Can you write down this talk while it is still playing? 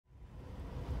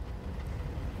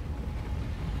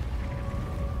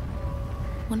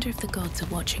Wonder if the gods are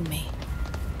watching me.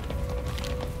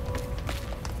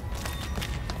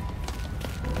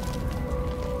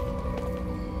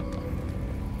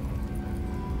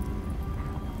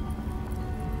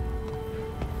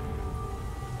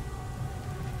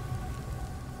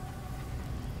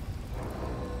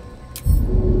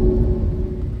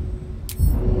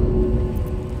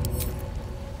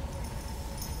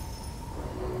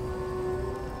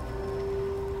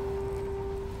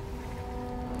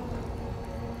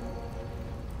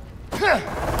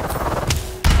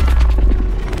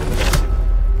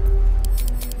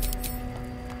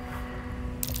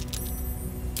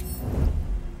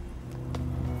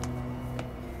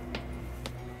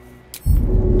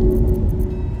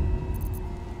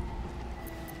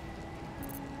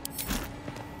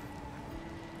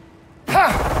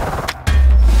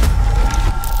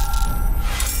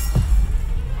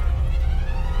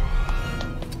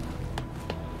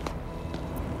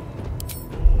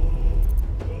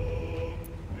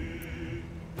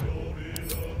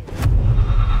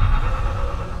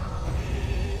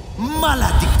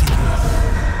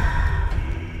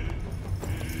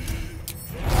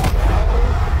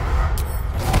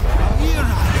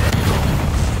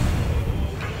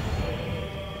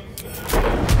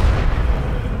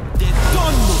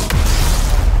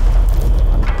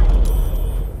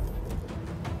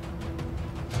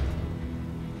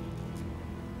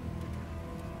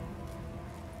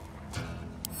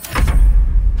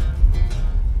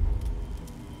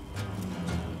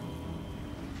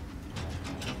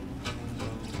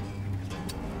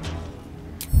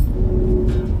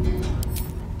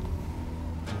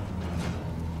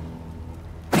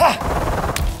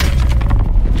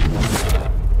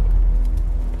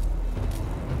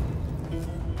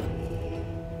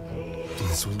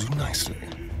 This will do nicely.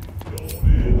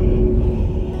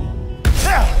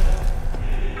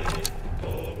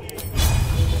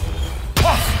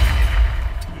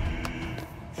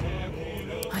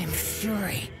 I am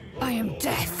fury. I am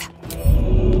death.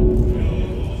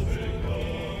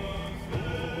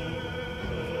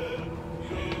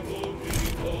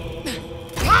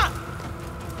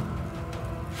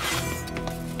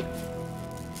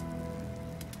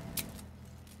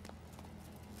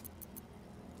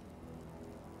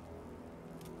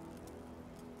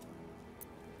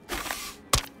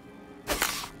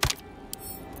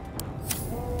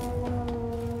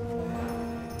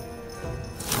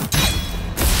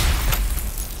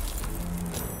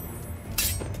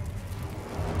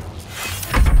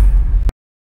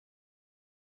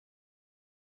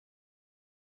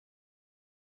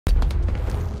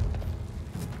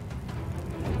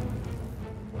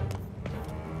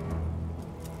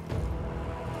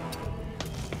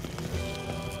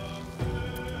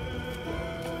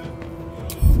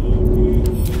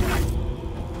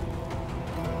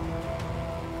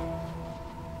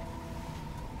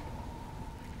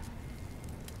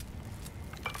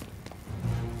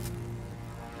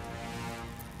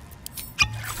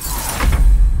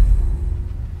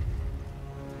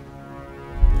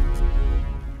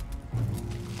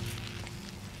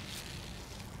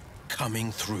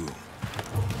 Coming through.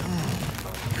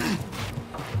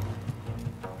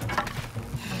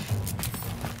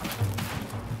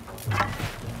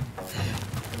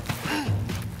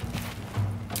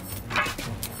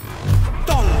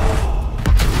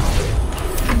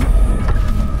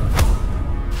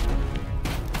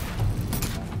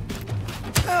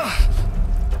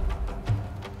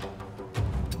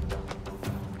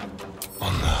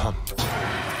 On the hunt.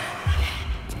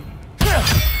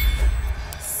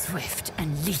 Swift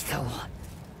and lethal.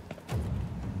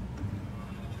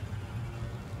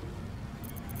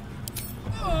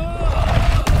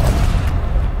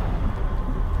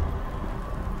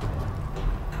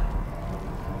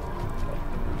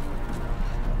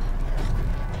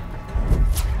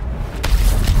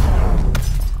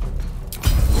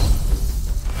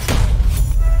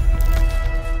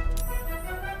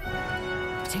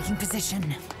 Taking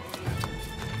position.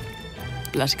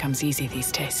 Blood comes easy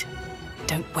these days.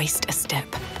 Don't waste a step.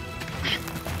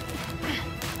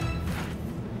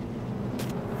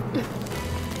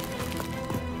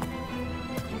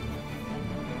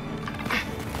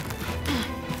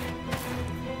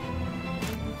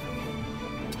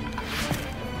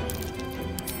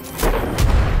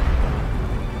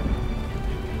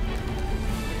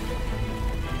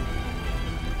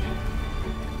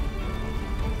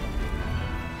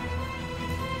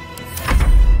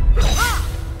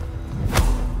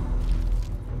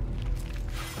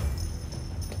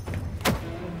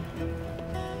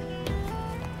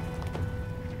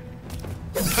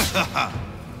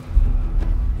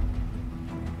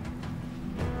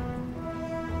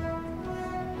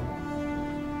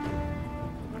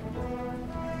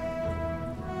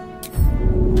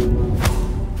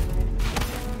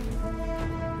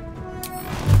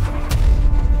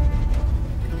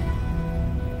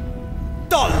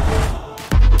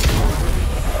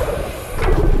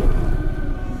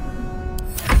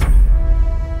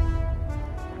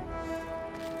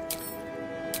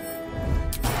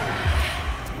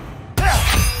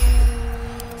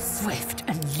 Swift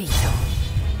and lethal.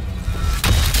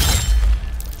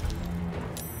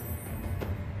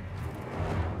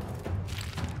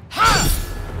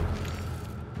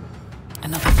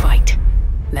 Another fight.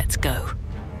 Let's go.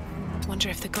 Wonder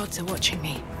if the gods are watching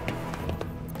me.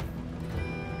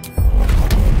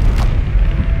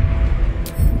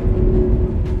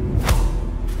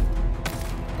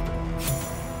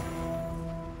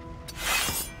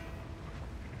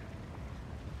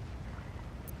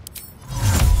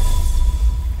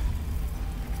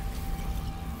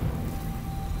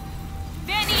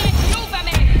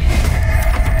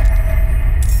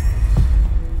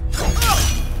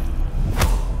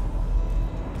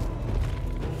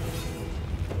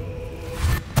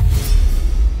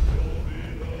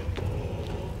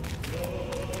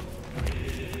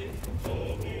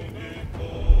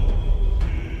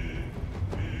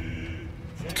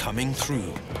 Coming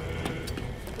through.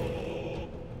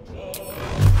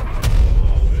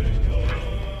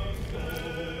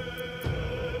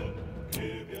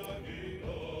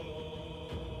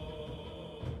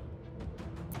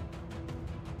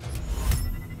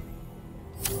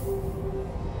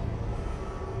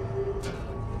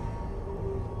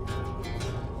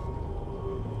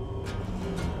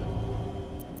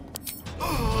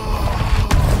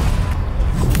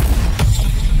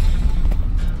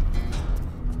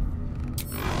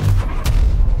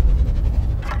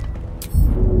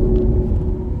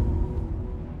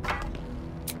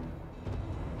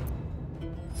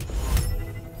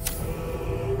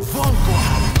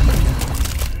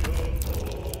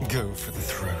 Go for the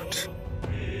throat.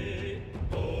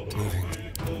 Moving.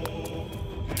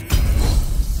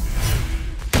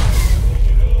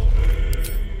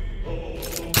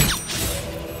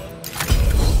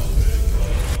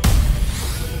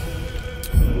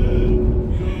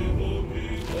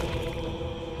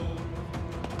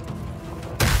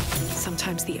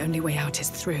 Sometimes the only way out is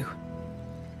through.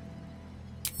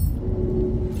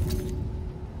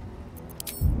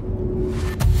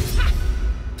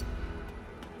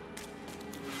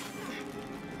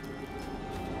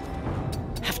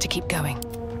 Have to keep going.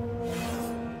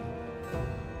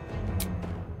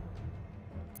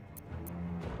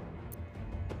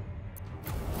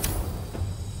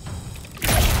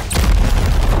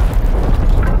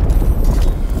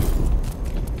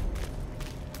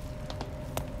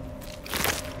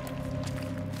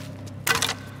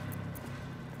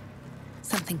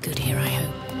 Something good here, I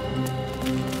hope.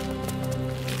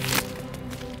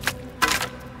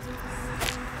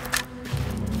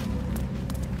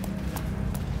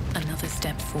 Another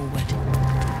step forward.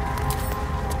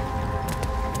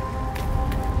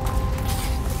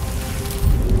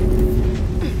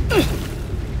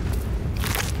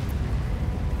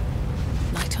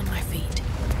 Light on my feet.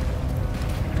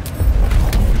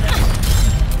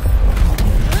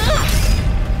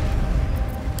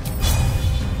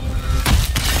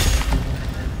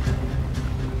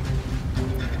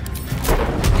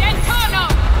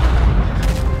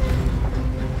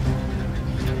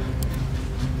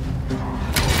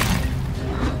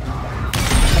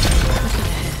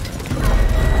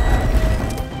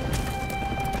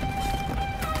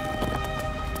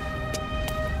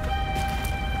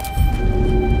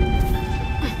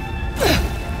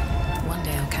 One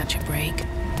day I'll catch a break.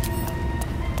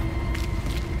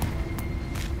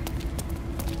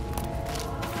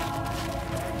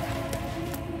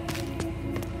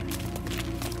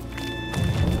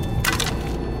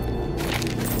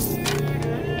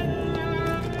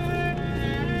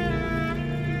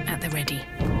 At the ready.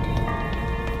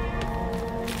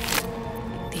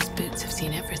 These boots have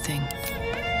seen everything.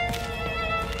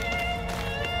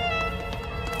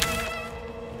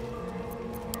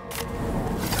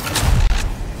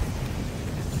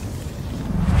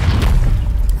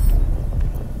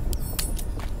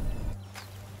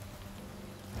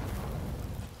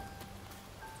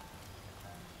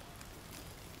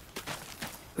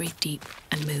 Breathe deep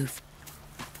and move.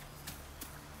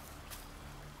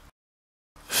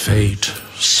 Fate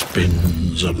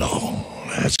spins along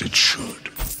as it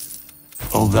should,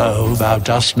 although thou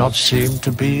dost not seem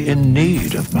to be in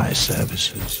need of my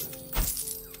services.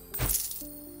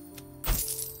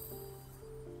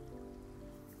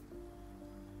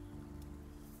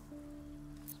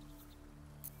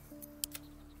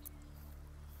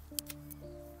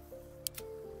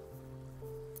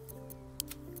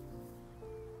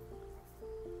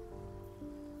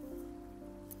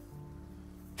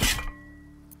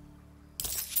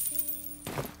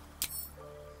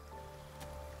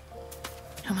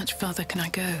 How much further can I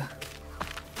go?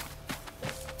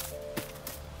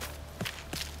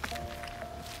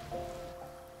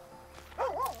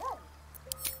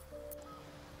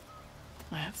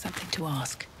 have something to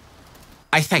ask.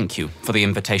 I thank you for the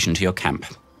invitation to your camp.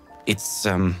 It's,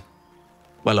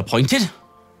 well appointed,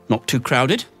 not too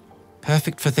crowded,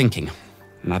 perfect for thinking,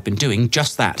 and I've been doing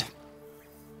just that.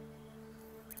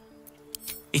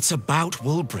 It's about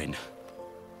Wulbren.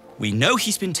 We know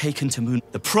he's been taken to Moon.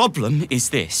 The problem is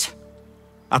this: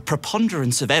 a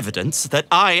preponderance of evidence that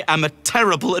I am a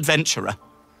terrible adventurer.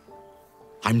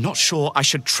 I'm not sure I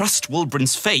should trust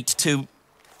Wulbren's fate to,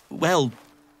 well,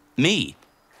 me.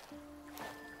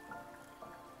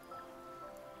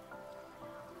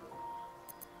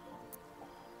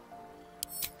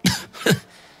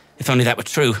 If only that were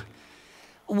true.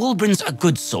 Wulbren's a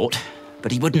good sort,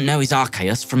 but he wouldn't know his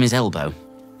Archaeus from his elbow.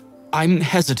 I'm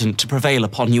hesitant to prevail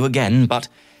upon you again, but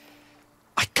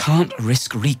I can't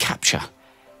risk recapture.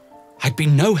 I'd be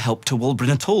no help to Wulbren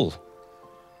at all.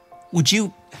 Would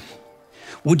you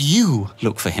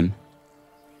look for him?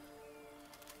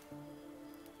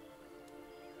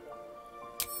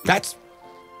 That's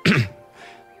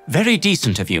very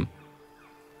decent of you.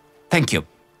 Thank you.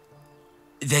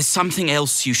 There's something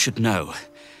else you should know.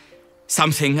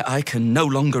 Something I can no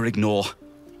longer ignore.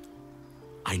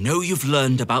 I know you've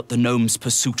learned about the gnome's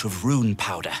pursuit of rune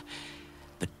powder,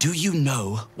 but do you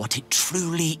know what it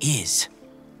truly is?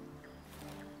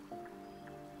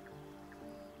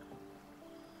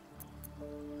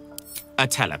 A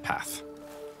telepath.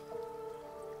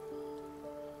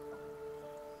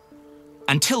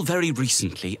 Until very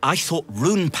recently, I thought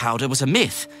rune powder was a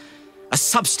myth. A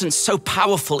substance so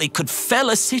powerful it could fell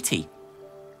a city.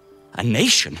 A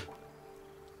nation.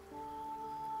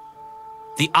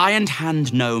 The Iron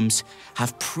Hand gnomes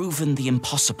have proven the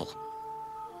impossible.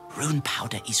 Rune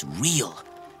powder is real,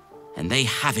 and they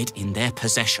have it in their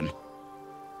possession.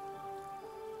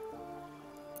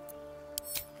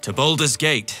 To Baldur's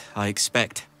Gate, I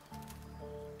expect.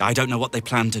 I don't know what they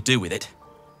plan to do with it,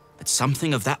 but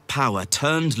something of that power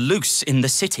turned loose in the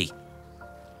city.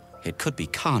 It could be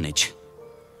carnage.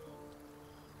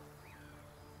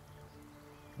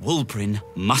 Wulbren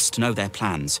must know their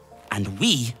plans, and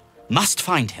we must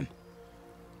find him.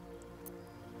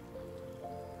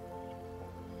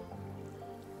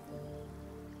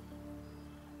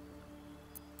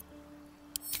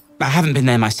 I haven't been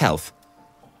there myself.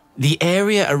 The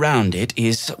area around it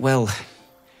is, well,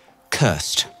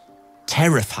 cursed.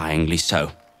 Terrifyingly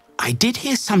so. I did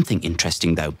hear something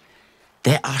interesting, though.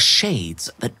 There are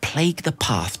shades that plague the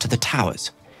path to the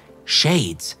towers.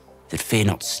 Shades that fear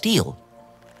not steel,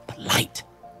 but light.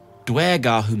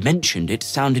 Dwergar who mentioned it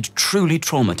sounded truly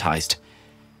traumatized.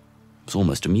 It was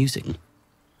almost amusing.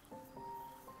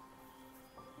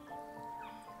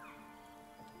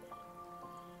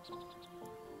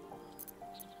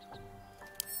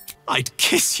 I'd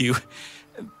kiss you,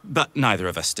 but neither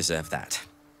of us deserve that.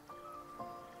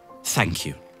 Thank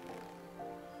you.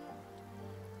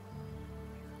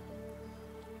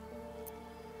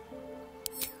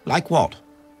 Like what?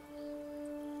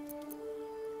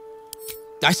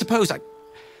 I suppose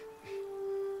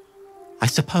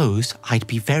I'd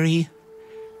be very,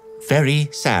 very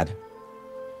sad.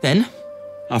 Then,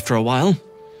 after a while,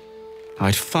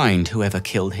 I'd find whoever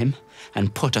killed him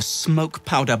and put a smoke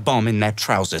powder bomb in their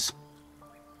trousers.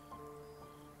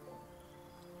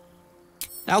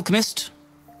 Alchemist,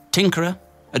 tinkerer,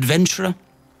 adventurer,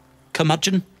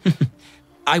 curmudgeon.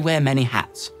 I wear many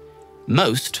hats,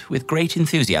 most with great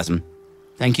enthusiasm.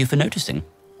 Thank you for noticing.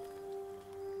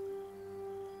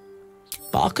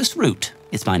 Barkus Root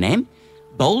is my name.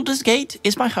 Baldur's Gate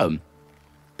is my home.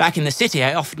 Back in the city,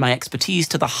 I offered my expertise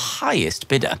to the highest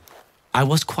bidder. I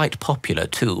was quite popular,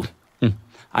 too.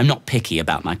 I'm not picky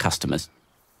about my customers.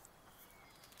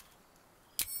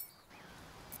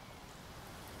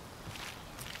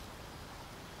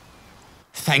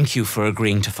 Thank you for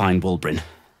agreeing to find Wulbren.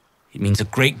 It means a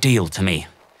great deal to me.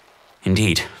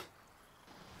 Indeed.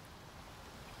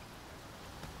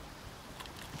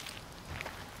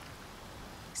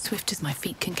 Swift as my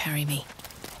feet can carry me.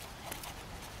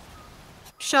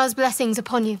 Shah's blessings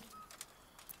upon you.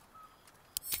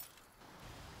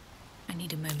 I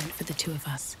need a moment for the two of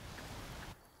us.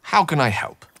 How can I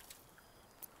help?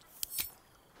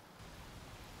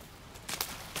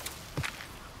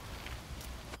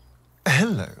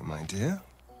 Hello, my dear.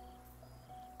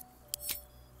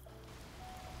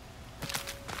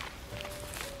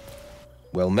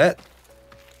 Well met.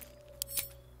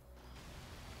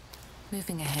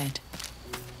 Moving ahead.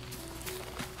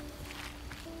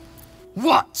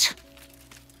 What?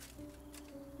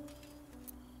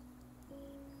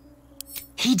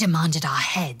 He demanded our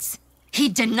heads.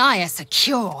 He'd deny us a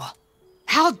cure.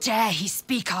 How dare he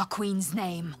speak our queen's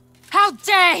name? How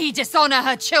dare he dishonor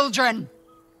her children?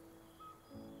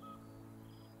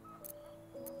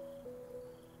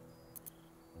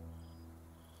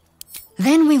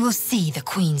 Then we will see the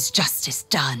Queen's justice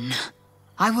done.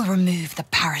 I will remove the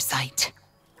parasite.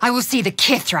 I will see the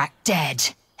Kithrak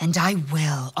dead. And I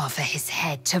will offer his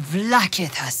head to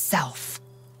Vlaakith herself.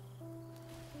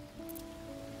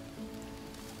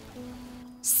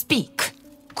 Speak,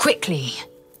 quickly.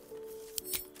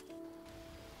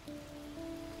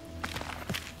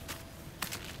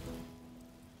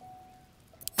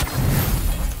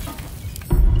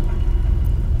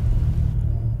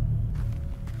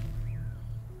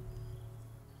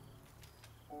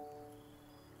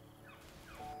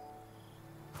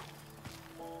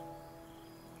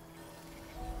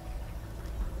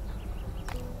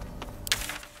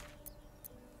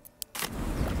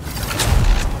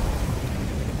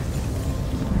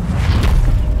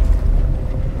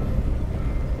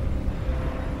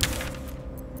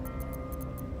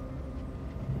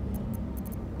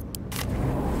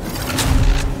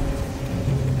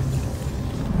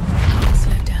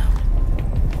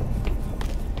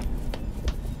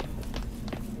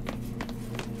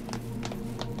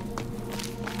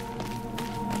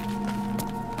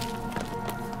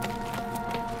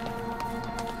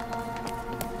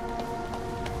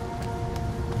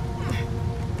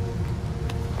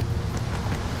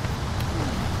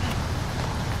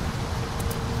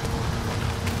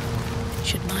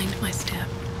 Should mind my step.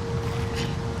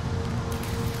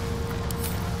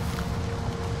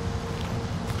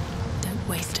 Don't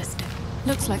waste a step.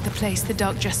 Looks like the place the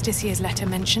Dark Justiciar's letter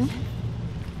mentioned.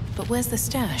 But where's the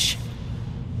stash?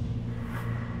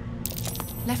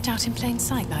 Left out in plain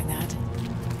sight like that?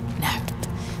 No.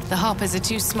 The Harpers are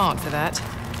too smart for that.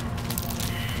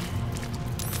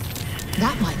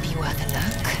 That might be worth a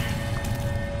look.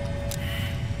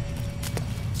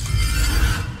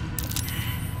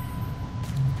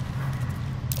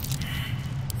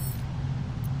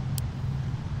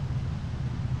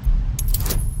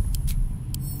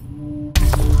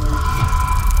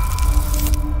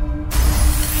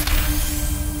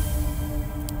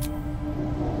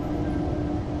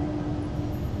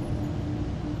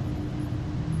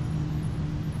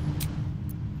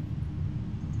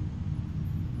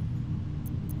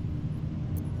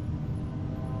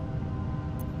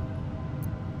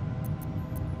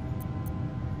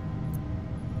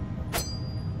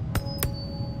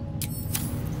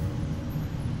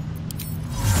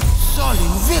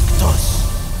 Invictus!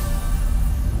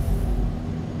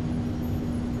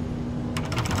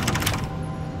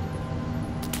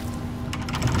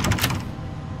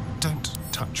 Don't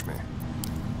touch me.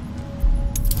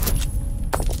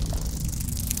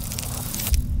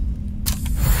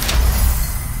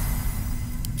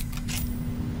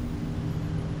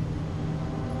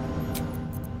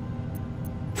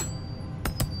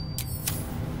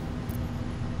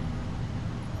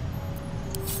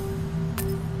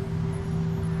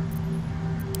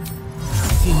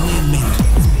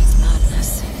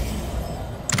 Madness.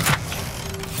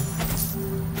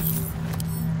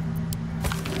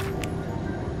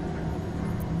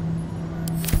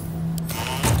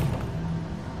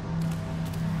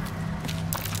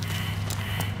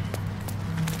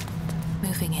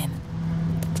 Moving in.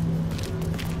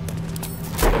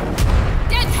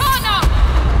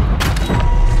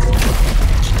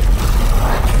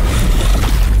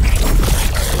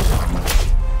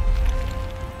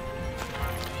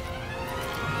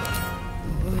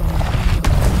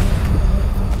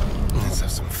 Let's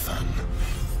have some fun.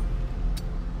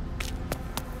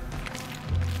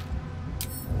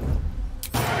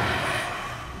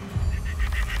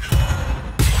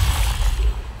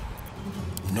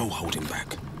 No holding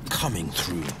back. Coming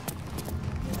through.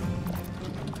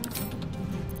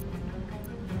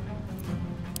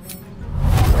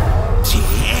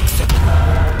 Exit.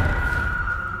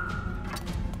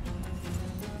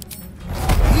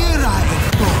 Here I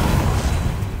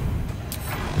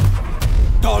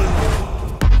Dol.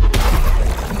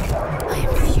 I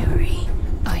am fury.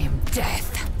 I am death.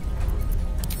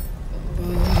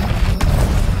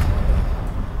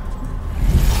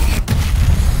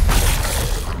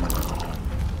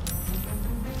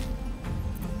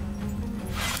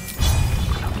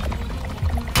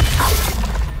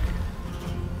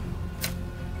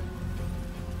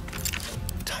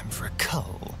 Time for a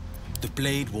cull. The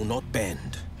blade will not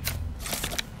bend.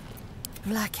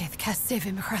 Vlaakith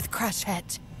Kasivim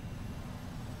Krashet.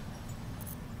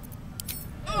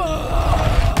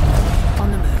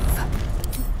 On the move.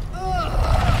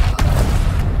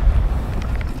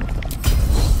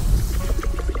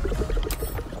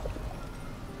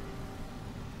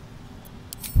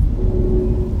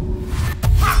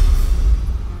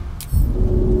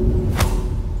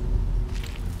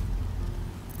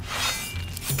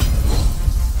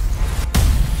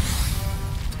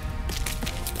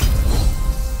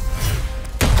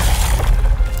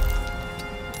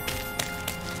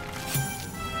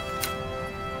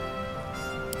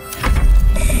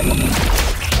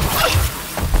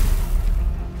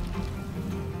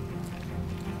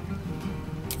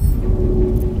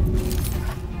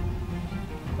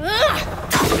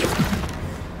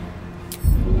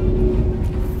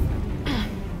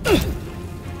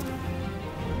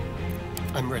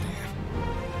 ready.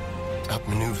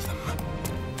 Outmaneuver them.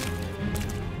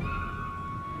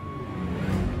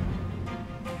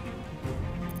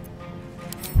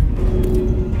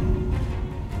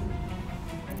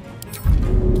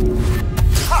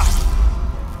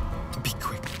 Be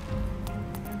quick.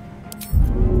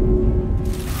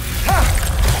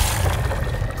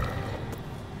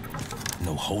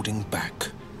 No holding back.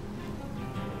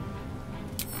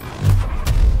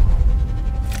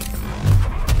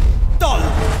 Done!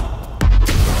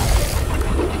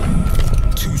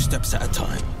 2 steps at a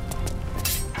time.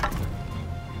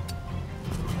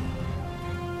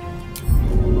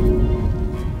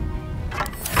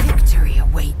 Victory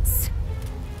awaits.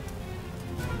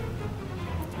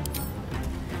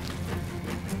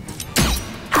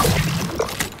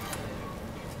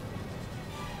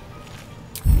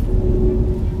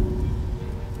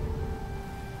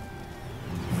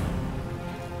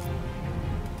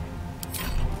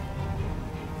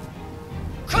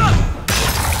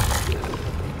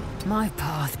 My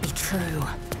path be true.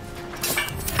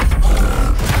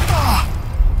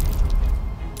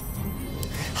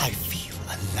 I feel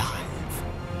alive.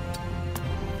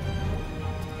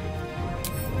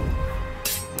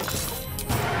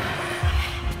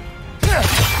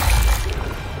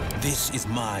 This is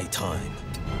my time.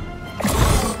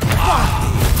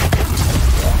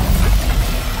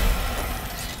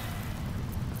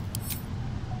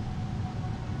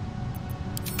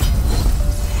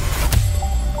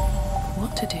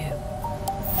 What to do?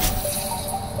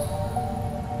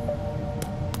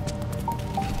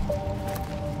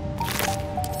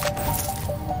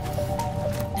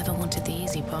 Never wanted the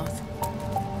easy path.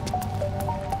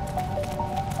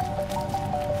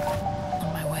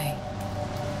 On my way.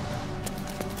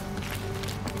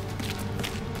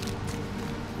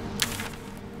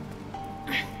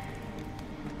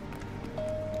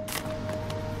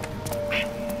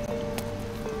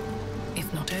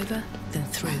 If not over, then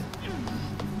through.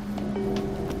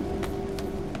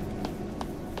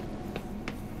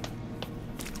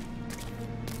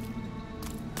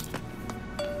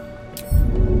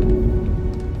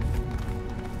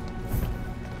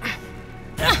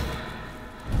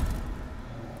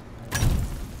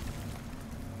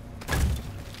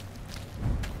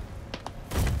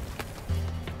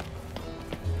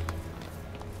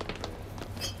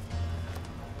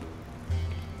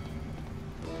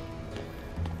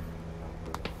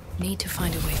 Need to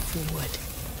find a way forward.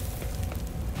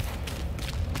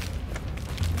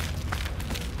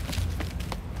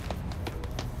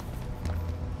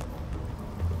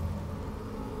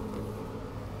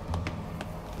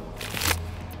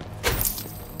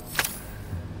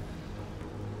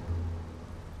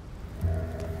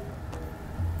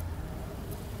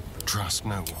 Trust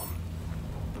no one.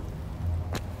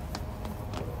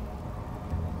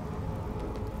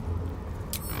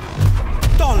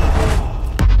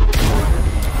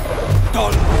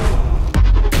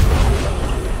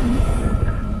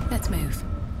 Let's move.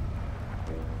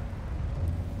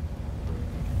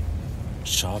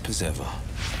 Sharp as ever.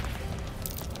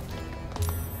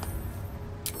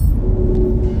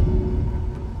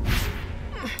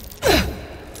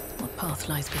 What path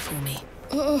lies before me?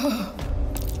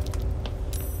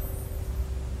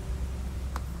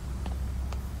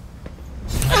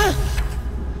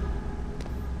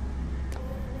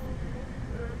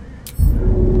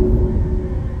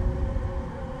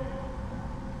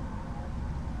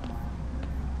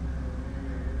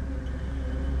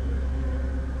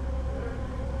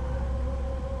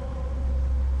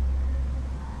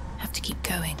 Have to keep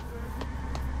going.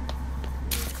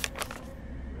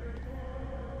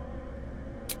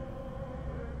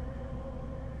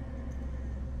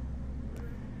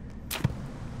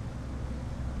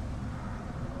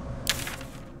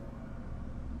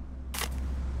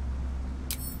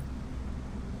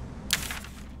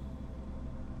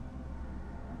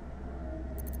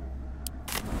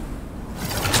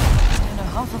 I don't know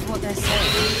half of what they're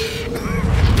saying.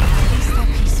 At least they're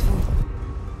peaceful.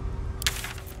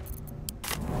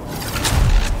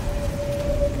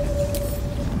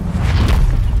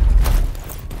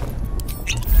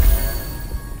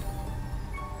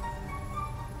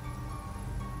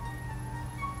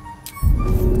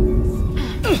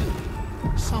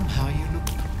 Somehow you look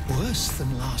worse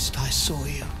than last I saw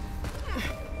you.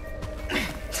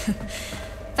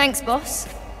 Thanks, boss.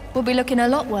 We'll be looking a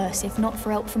lot worse if not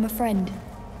for help from a friend.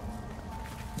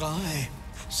 Aye,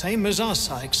 same as us,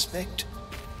 I expect.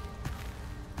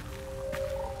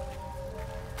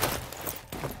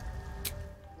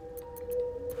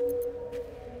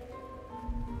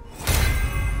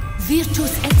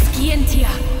 Virtus excientia.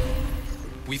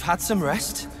 We've had some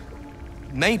rest.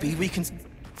 Maybe we can...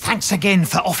 Thanks again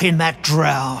for offing that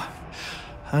drow.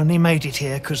 Only made it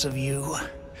here because of you.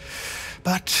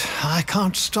 But I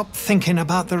can't stop thinking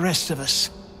about the rest of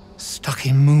us. Stuck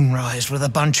in Moonrise with a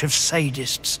bunch of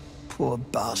sadists. Poor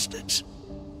bastards.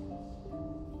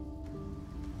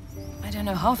 I don't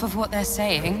know half of what they're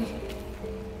saying,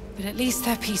 but at least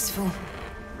they're peaceful.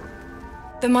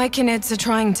 The Myconids are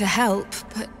trying to help,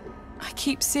 but I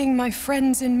keep seeing my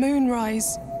friends in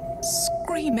Moonrise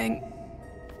screaming.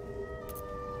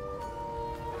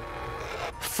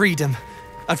 Freedom.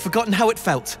 I'd forgotten how it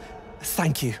felt.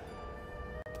 Thank you.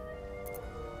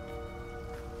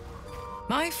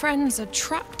 My friends are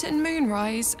trapped in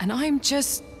Moonrise, and I'm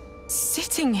just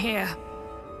sitting here.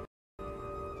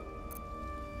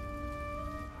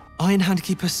 Iron Hand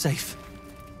keep us safe.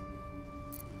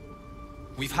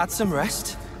 We've had some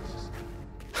rest.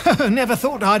 Never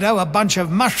thought I'd owe a bunch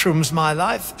of mushrooms my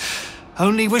life.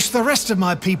 Only wish the rest of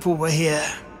my people were here.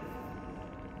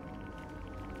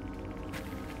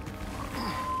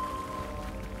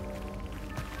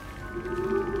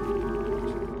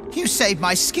 You saved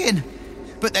my skin,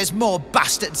 but there's more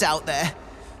bastards out there.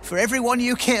 For everyone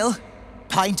you kill,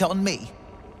 pint on me.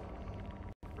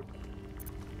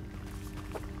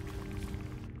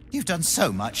 You've done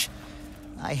so much.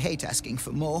 I hate asking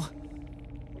for more.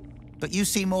 But you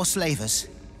see more slavers.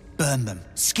 Burn them,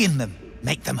 skin them,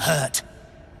 make them hurt.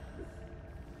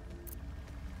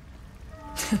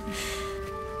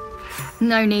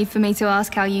 No need for me to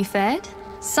ask how you fared.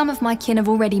 Some of my kin have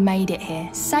already made it here,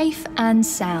 safe and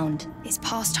sound. It's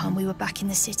past time we were back in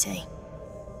the city.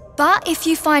 But if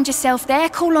you find yourself there,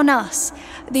 call on us.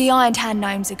 The Iron Hand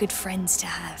gnomes are good friends to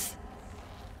have.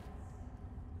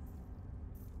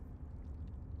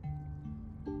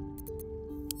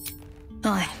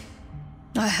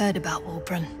 I heard about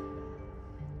Walbran.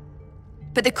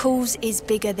 But the cause is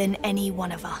bigger than any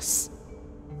one of us.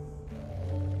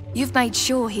 You've made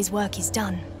sure his work is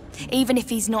done, even if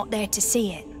he's not there to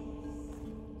see it.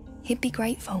 He'd be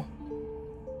grateful.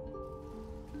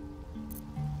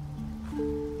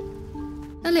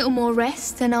 A little more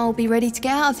rest and I'll be ready to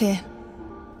get out of here.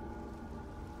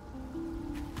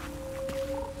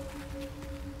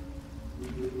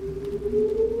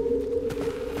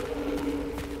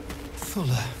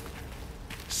 Fuller,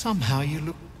 somehow you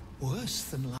look worse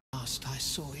than last I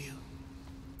saw you.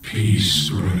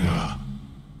 Peacebringer,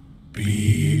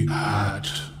 be at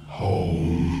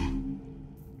home.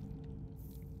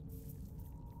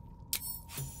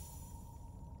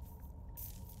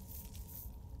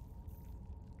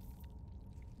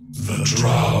 The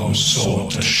Drow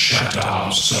sought to shatter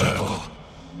our circle.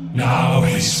 Now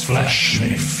his flesh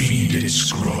may feed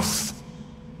its growth.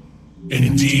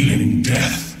 In dealing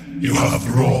death, you have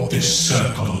brought this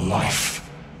circle life,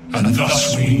 and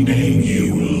thus we name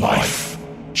you Life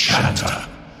Chanter.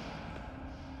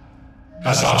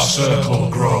 As our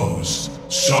circle grows,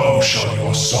 so shall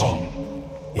your song.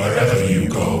 Wherever you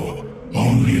go,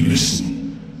 only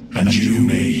listen, and you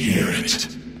may hear it.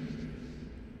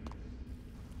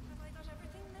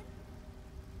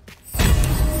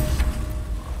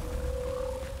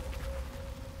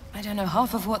 I don't know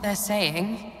half of what they're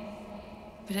saying,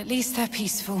 but at least they're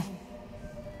peaceful.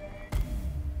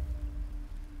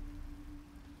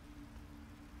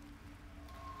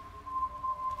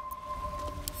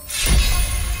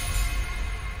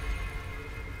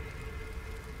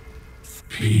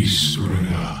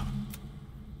 Peacebringer,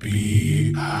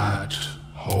 be at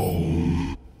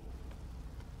home.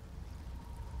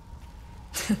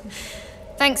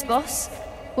 Thanks, boss.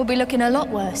 We'll be looking a lot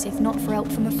worse if not for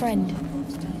help from a friend.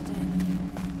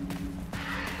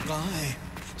 Aye,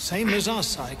 same as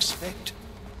us, I expect.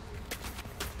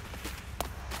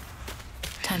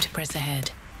 Time to press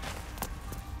ahead.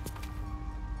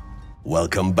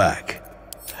 Welcome back.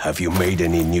 Have you made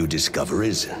any new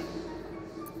discoveries?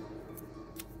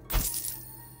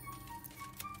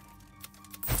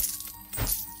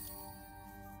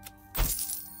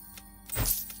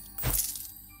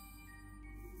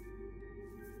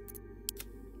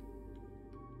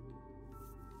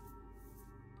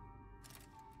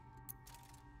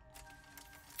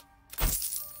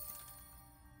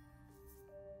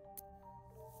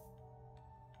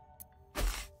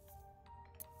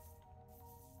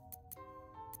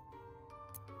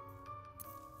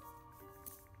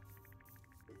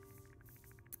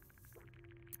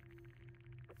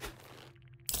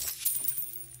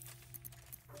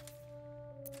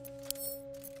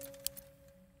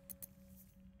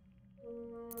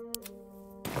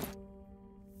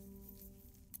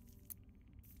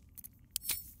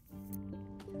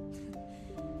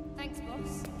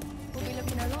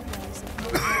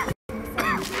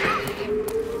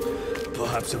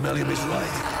 Perhaps Amelia is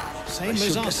right. Same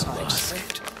as our sides.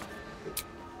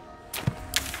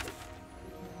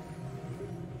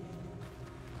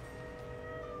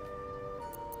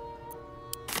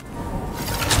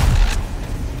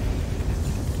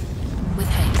 With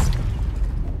haste.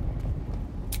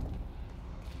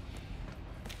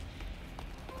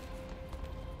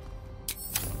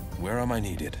 Where am I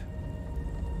needed?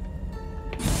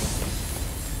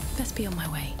 Best be on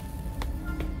my way.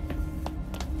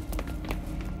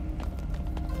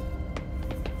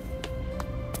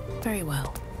 Very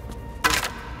well.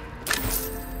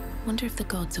 Wonder if the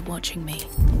gods are watching me.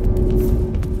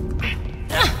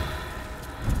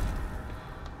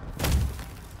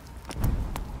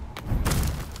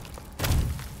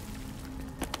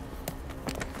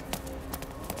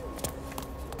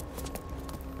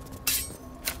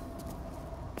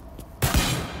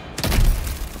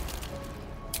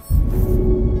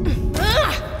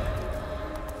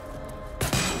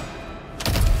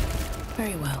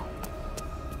 Very well.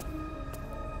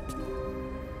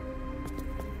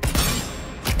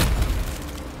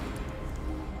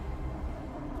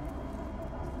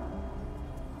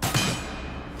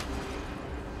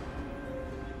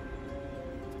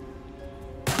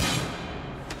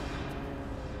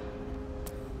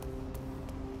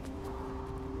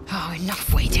 Oh,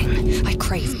 enough waiting. I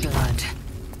crave blood.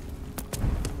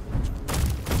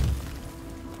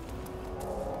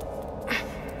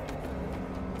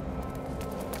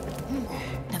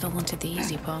 Never wanted the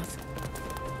easy path.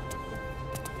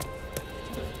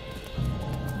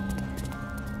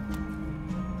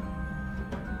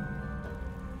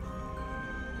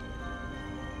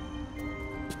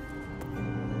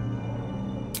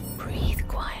 Breathe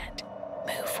quiet.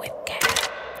 Move with care.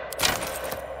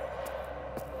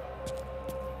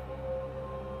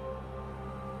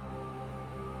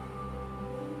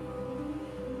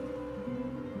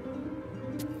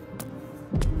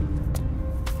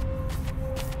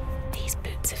 These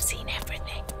boots have seen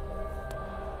everything.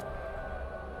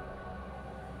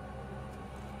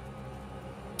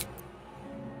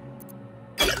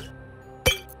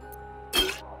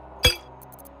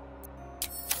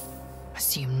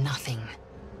 Assume nothing.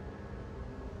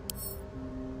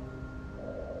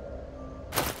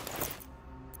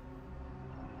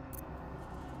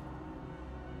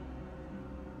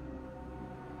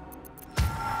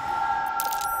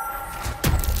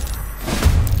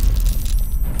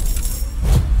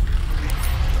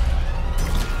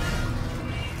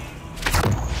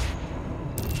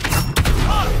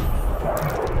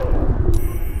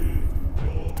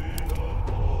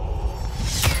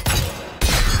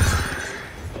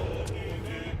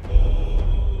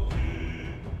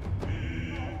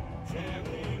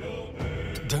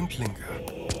 Don't linger.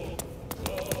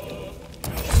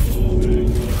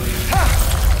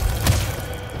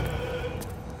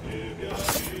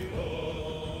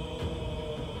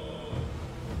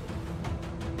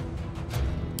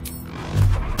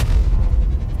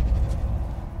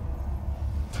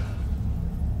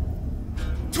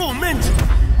 Torment!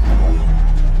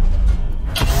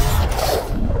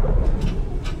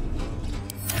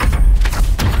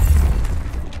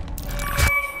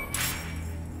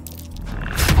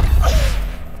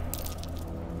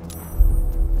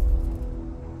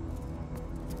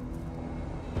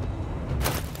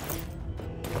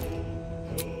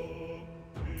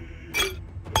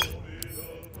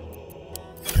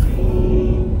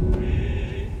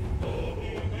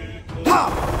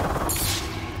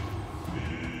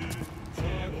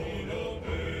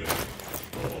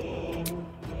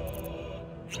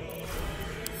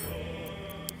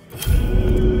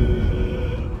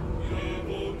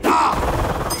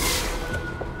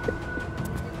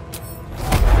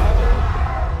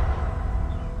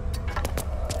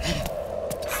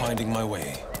 Finding my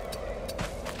way.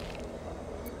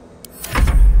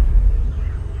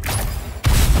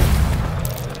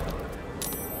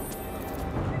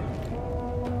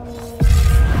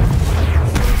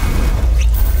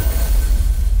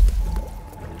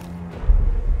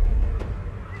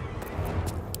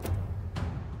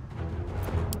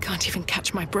 Can't even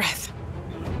catch my breath.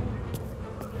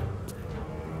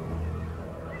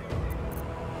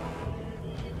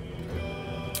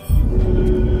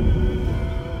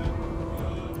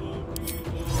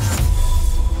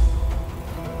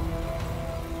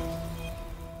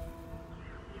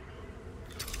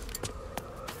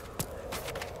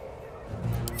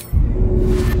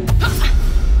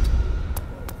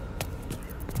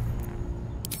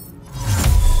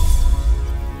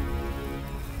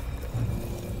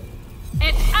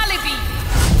 Et alibi!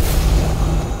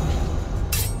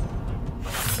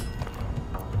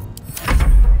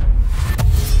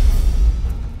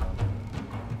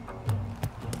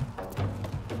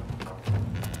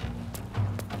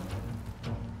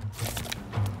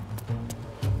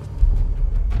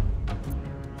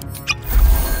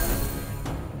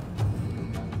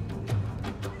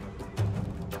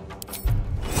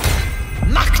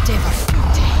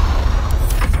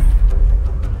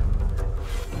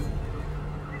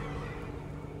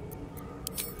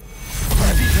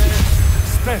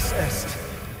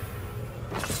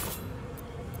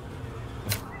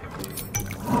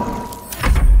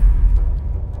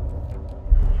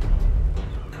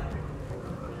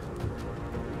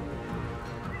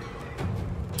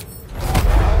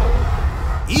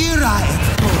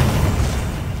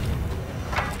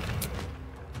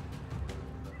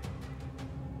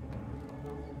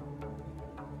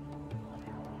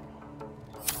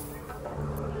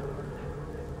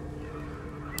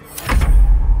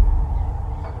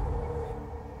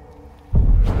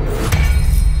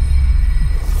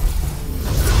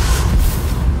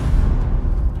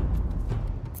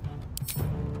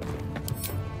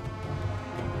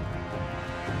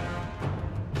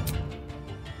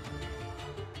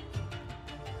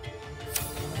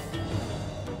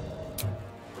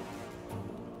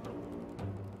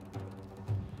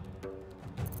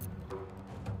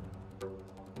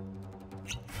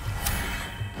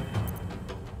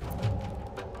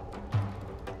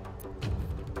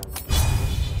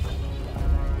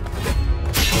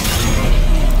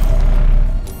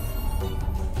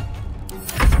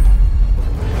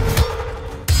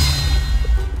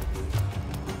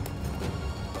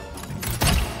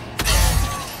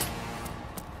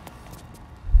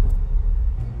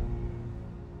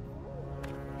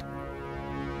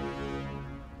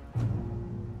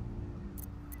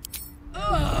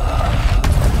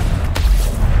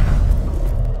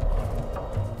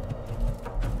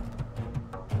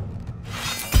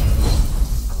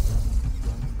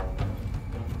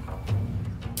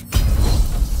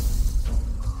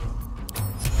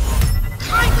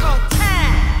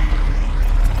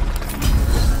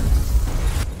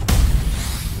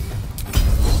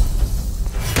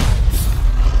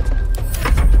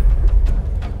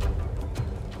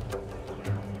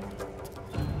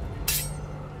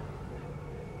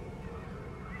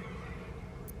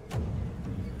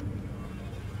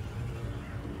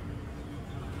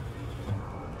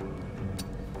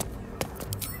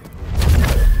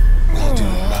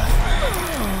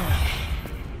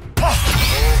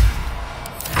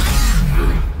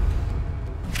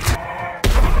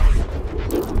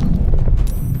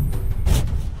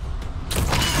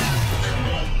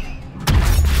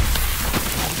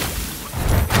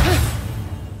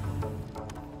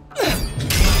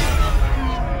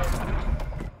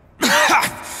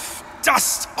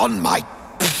 on my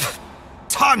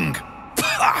tongue.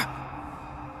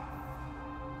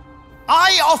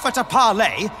 I offer to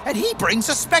parley, and he brings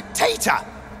a spectator.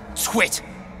 Twit.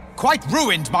 Quite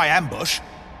ruined my ambush.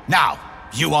 Now,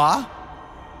 you are?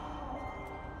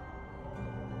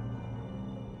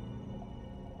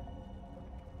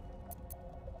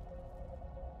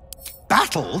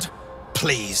 Battled?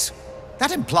 Please.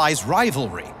 That implies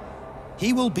rivalry.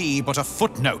 He will be but a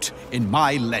footnote in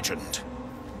my legend.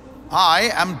 I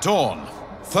am Dawn,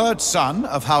 third son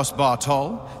of House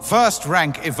Bartol, first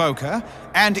rank evoker,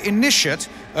 and initiate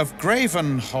of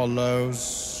Graven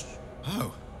Hollows.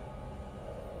 Oh.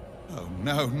 Oh,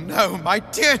 no, no, my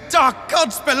dear dark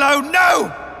gods below,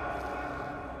 no!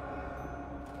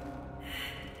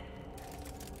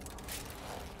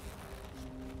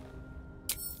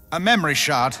 A memory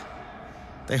shard.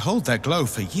 They hold their glow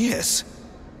for years.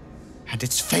 And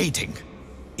it's fading.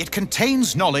 It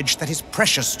contains knowledge that is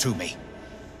precious to me.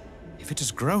 If it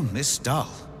has grown this dull,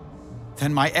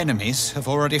 then my enemies have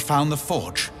already found the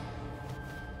forge.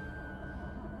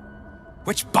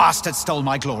 Which bastard stole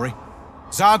my glory?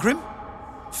 Zargrim?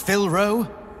 Filro?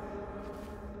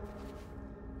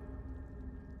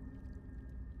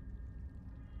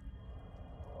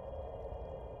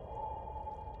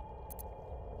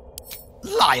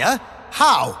 Liar?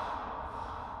 How?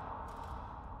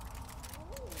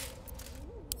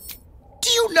 Do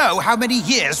you know how many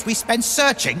years we spent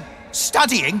searching,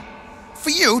 studying, for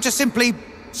you to simply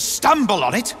stumble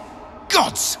on it?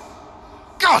 Gods!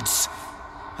 Gods!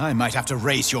 I might have to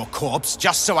raise your corpse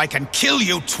just so I can kill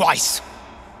you twice.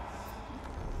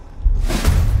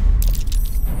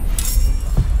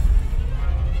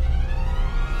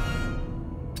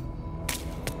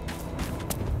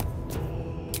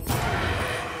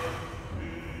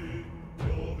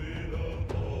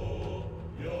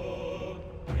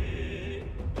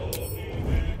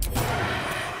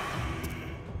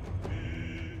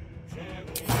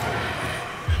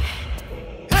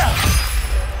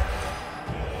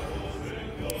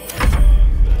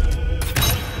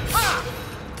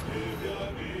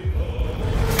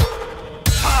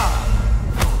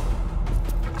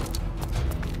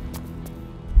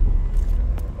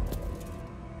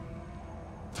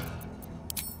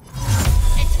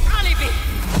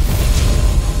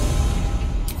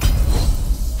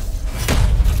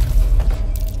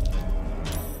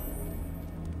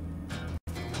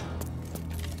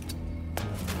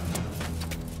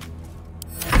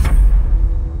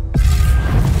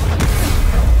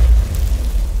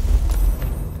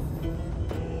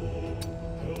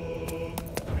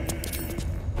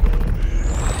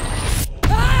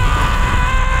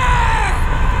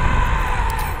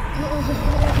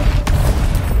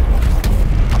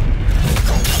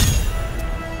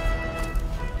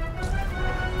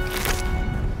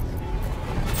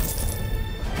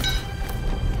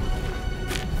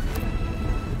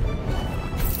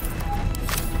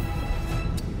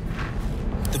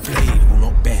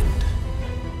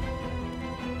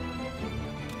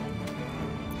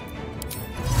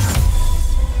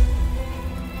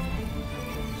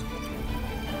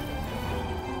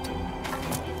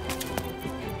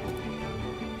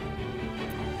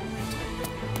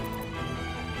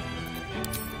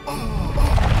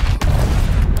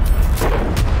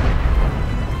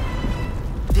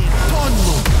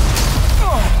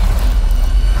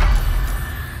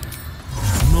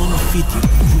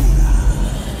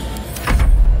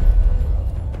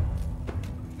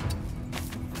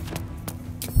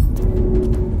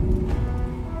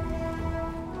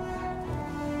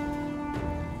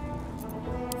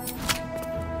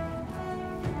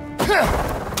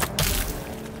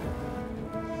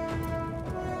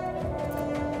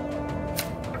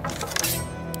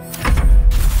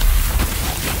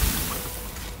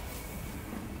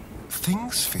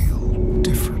 Things feel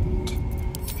different.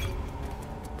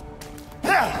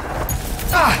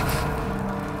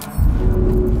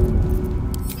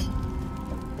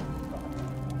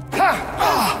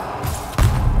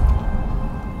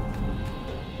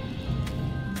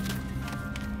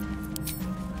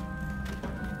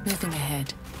 Moving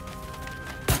ahead.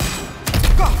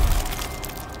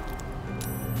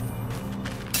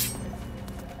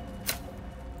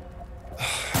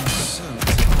 I'm so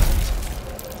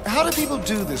tired. How do people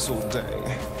do this all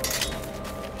day?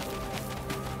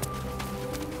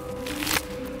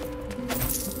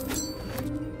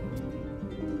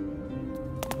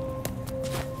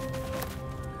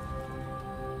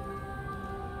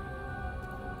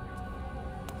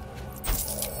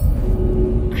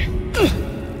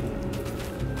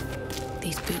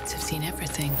 These boots have seen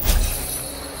everything.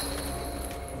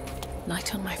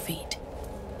 Light on my feet.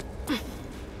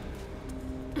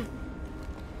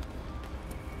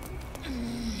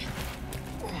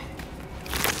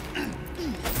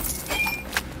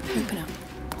 Open up.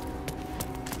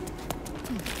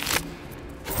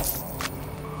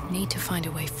 Need to find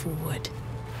a way forward.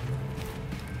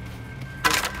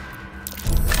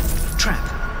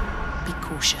 Trap. Be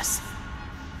cautious.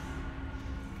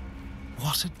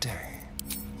 What a day.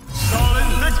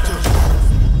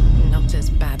 Not as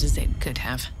bad as it could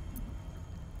have.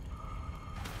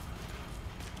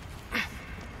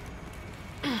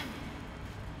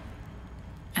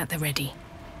 At the ready.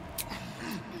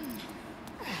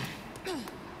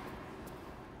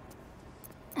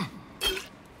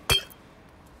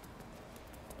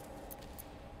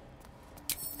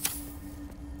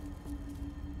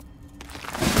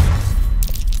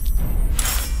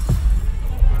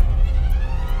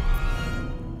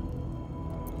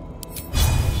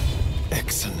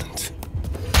 Excellent.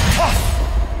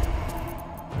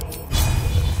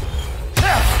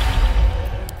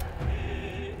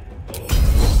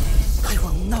 I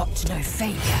will not know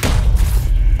failure.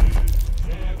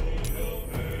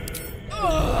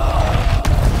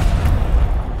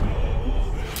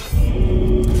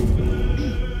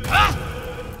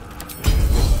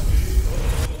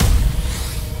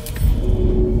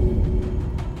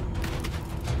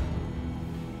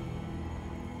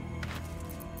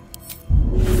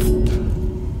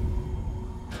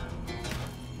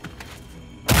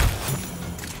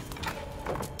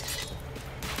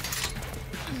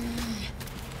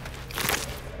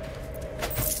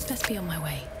 Best be on my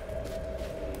way.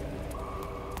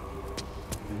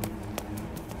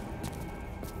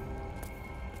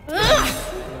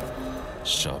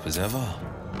 Sharp as ever.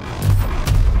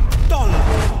 Doll!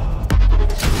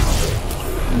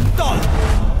 Doll!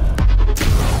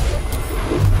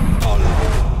 Doll!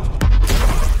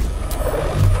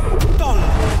 Doll!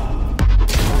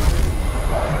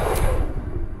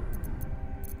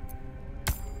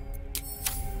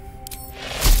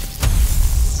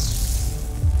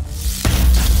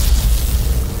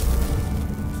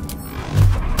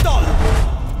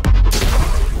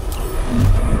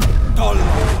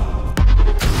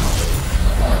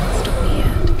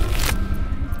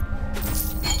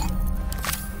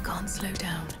 Slow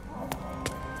down.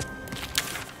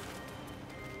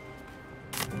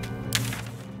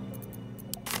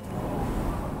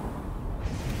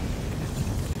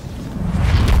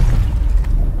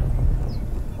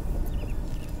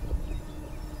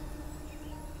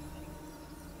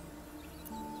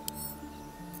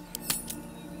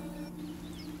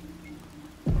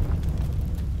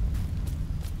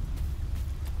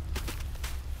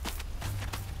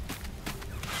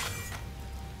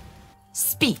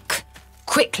 Speak.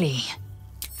 Quickly.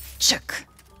 Chuk.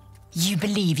 You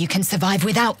believe you can survive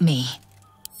without me.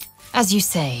 As you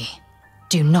say,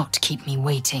 do not keep me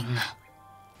waiting.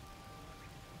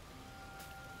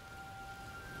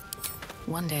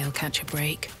 One day I'll catch a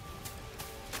break.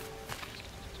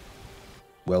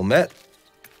 Well met.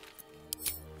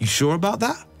 You sure about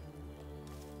that?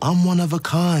 I'm one of a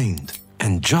kind,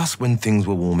 and just when things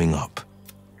were warming up.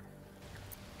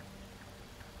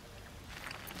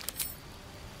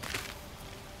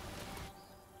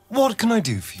 What can I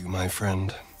do for you, my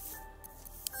friend?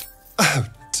 Oh,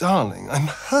 darling, I'm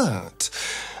hurt.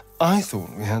 I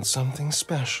thought we had something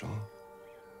special.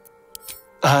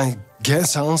 I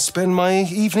guess I'll spend my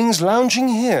evenings lounging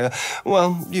here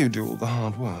while you do all the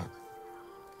hard work.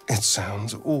 It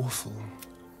sounds awful.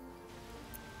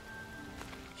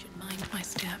 Should mind my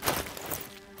step.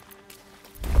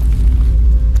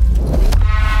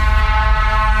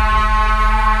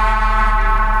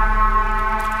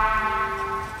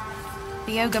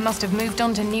 The ogre must have moved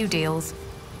on to new deals.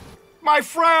 My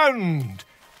friend!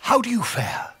 How do you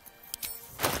fare?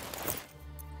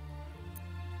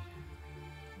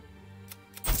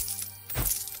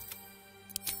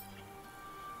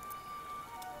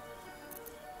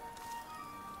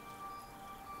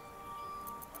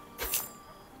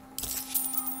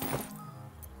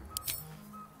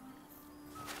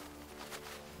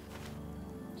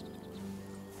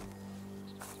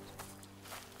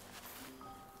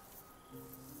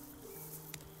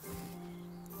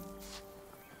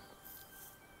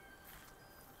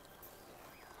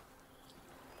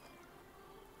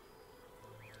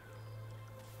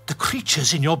 The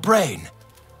creature's in your brain,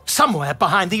 somewhere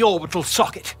behind the orbital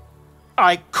socket.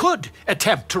 I could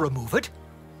attempt to remove it.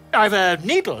 I've a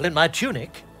needle in my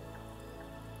tunic.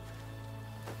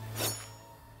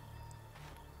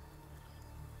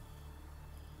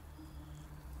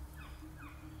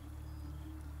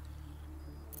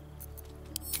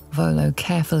 Volo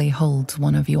carefully holds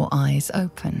one of your eyes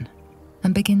open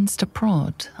and begins to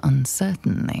prod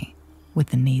uncertainly with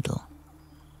the needle.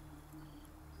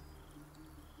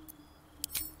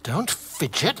 Don't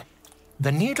fidget.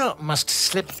 The needle must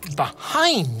slip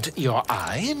behind your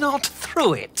eye, not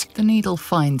through it. The needle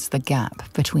finds the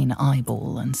gap between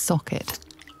eyeball and socket.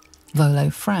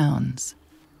 Volo frowns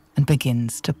and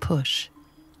begins to push.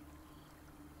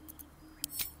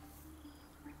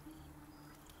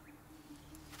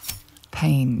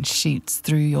 Pain shoots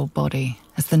through your body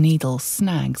as the needle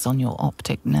snags on your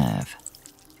optic nerve.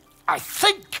 I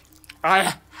think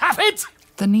I have it!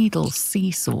 The needle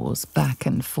seesaws back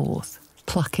and forth,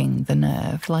 plucking the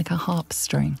nerve like a harp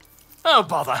string. Oh,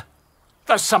 bother.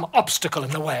 There's some obstacle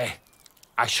in the way.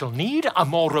 I shall need a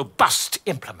more robust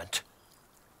implement.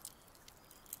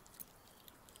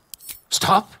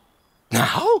 Stop.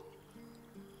 Now?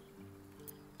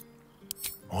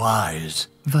 Wise.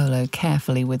 Volo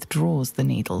carefully withdraws the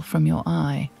needle from your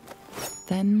eye.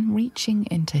 Then, reaching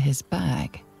into his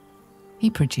bag, he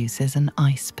produces an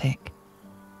ice pick.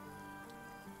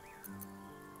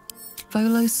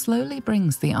 Volo slowly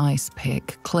brings the ice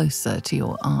pick closer to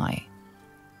your eye.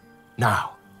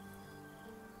 Now,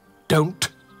 don't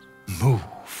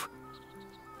move.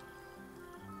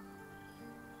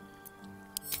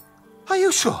 Are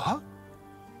you sure?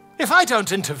 If I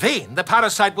don't intervene, the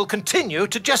parasite will continue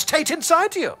to gestate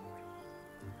inside you.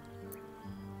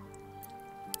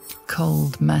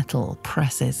 Cold metal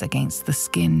presses against the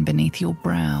skin beneath your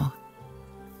brow.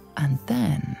 And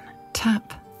then,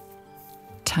 tap,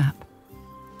 tap,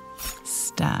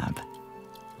 stab.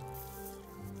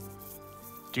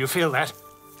 Do you feel that?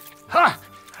 Ha!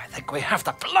 I think we have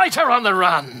the blighter on the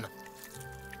run.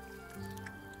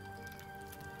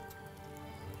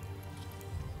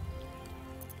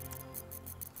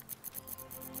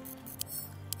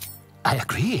 I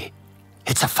agree.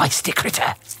 It's a feisty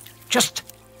critter. Just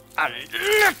a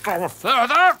little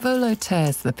further. Volo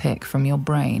tears the pick from your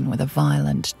brain with a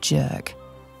violent jerk.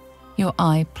 Your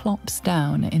eye plops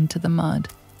down into the mud.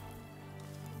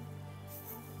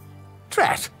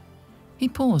 Drat! He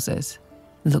pauses,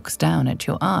 looks down at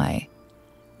your eye,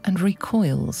 and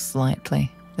recoils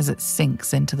slightly as it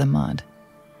sinks into the mud.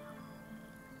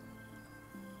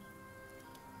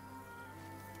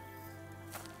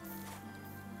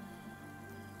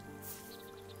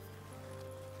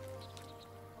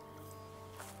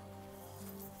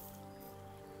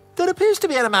 There appears to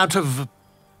be an amount of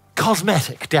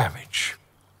cosmetic damage.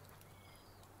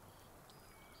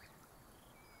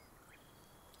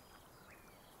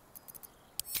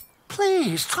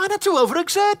 Please, try not to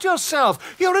overexert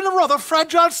yourself. You're in a rather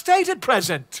fragile state at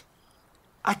present.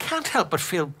 I can't help but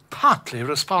feel partly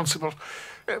responsible.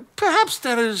 Perhaps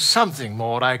there is something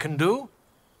more I can do.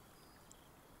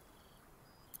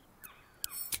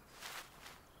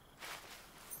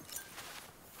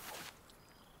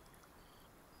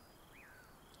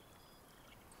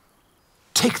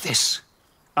 Take this.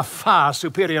 A far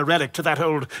superior relic to that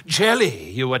old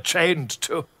jelly you were chained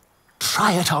to.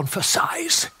 Try it on for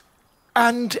size.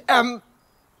 And,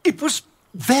 it was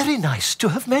very nice to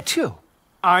have met you.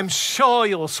 I'm sure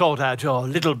you'll sort out your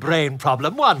little brain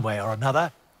problem one way or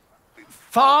another.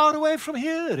 Far away from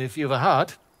here, if you've a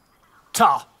heart.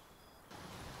 Ta.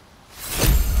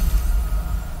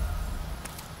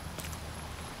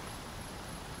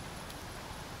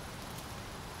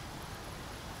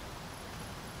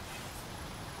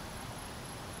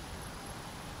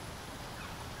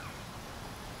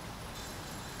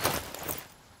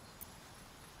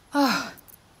 Oh,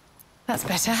 that's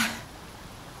better.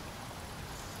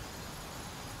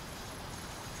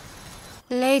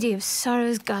 Lady of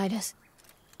Sorrows, guide us.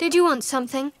 Did you want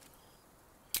something?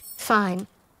 Fine.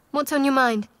 What's on your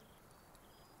mind?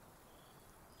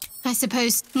 I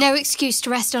suppose no excuse to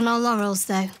rest on our laurels,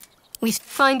 though. We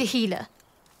find a healer,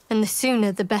 and the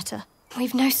sooner the better.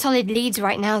 We've no solid leads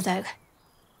right now, though.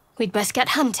 We'd best get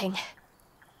hunting.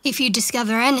 If you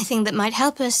discover anything that might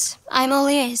help us, I'm all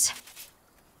ears.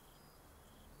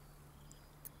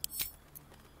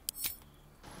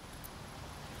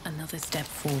 Another step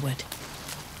forward.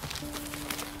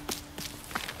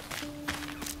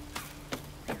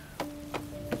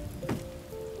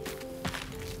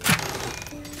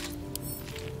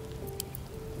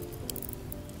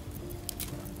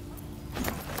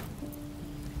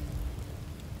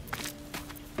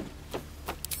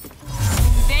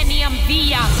 Veniam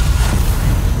via!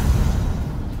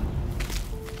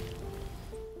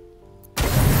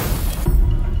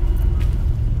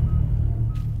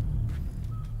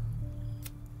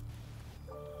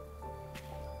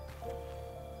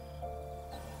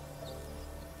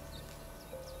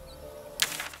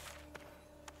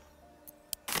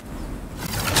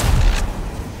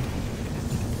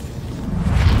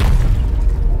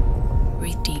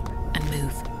 Breathe deep and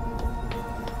move.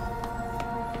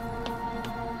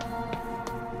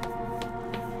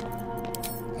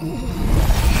 What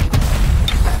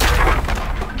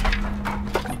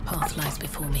path lies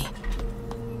before me?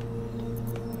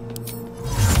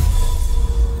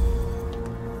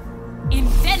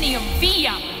 Invenium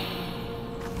via!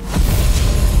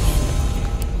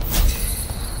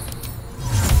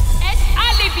 Et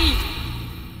alibi!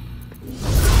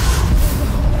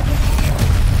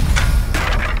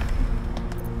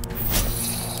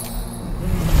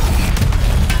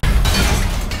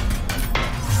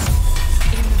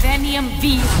 Invenium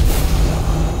via!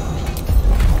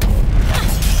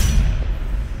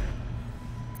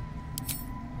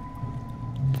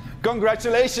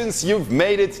 Congratulations, you've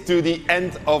made it to the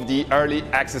end of the early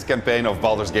access campaign of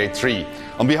Baldur's Gate 3.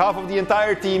 On behalf of the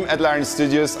entire team at Larian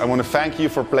Studios, I want to thank you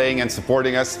for playing and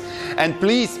supporting us. And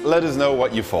please let us know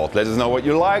what you thought. Let us know what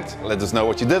you liked, let us know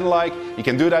what you didn't like. You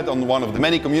can do that on one of the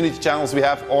many community channels we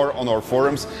have or on our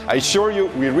forums. I assure you,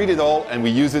 we read it all and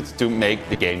we use it to make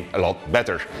the game a lot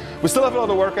better. We still have a lot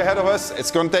of work ahead of us.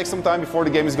 It's going to take some time before the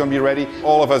game is going to be ready.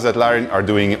 All of us at Larian are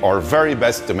doing our very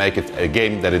best to make it a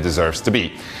game that it deserves to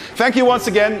be. Thank you once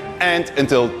again, and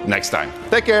until next time.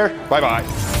 Take care, bye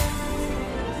bye.